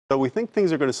So we think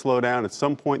things are going to slow down. At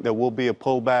some point, there will be a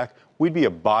pullback. We'd be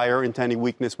a buyer into any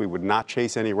weakness. We would not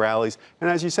chase any rallies. And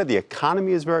as you said, the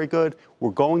economy is very good. We're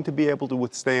going to be able to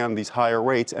withstand these higher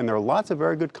rates. And there are lots of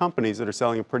very good companies that are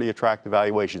selling at pretty attractive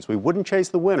valuations. We wouldn't chase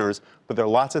the winners, but there are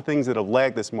lots of things that have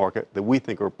lagged this market that we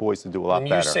think are poised to do a lot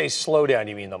better. When you say slow down,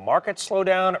 you mean the market slow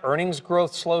down, earnings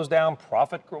growth slows down,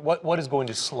 profit growth? What is going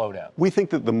to slow down? We think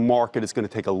that the market is going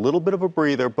to take a little bit of a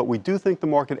breather, but we do think the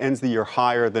market ends the year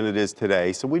higher than it is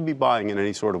today. So we'd be buying in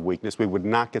any sort of weakness. We would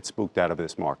not get spooked out of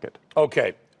this market.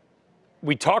 Okay.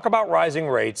 We talk about rising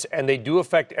rates, and they do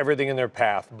affect everything in their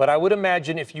path. But I would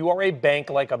imagine if you are a bank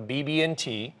like a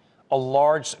BB&T, a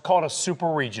large, call it a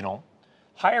super regional,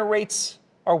 higher rates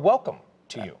are welcome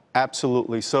to you.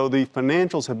 Absolutely. So the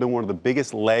financials have been one of the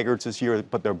biggest laggards this year,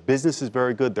 but their business is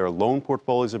very good, their loan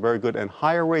portfolios are very good, and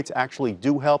higher rates actually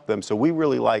do help them. So we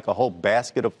really like a whole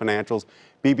basket of financials.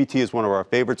 BB&T is one of our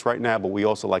favorites right now, but we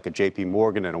also like a JP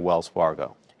Morgan and a Wells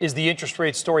Fargo. Is the interest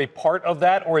rate story part of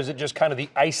that, or is it just kind of the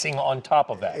icing on top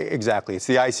of that? Exactly. It's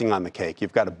the icing on the cake.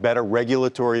 You've got a better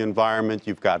regulatory environment,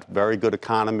 you've got very good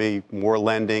economy, more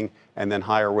lending, and then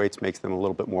higher rates makes them a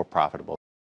little bit more profitable.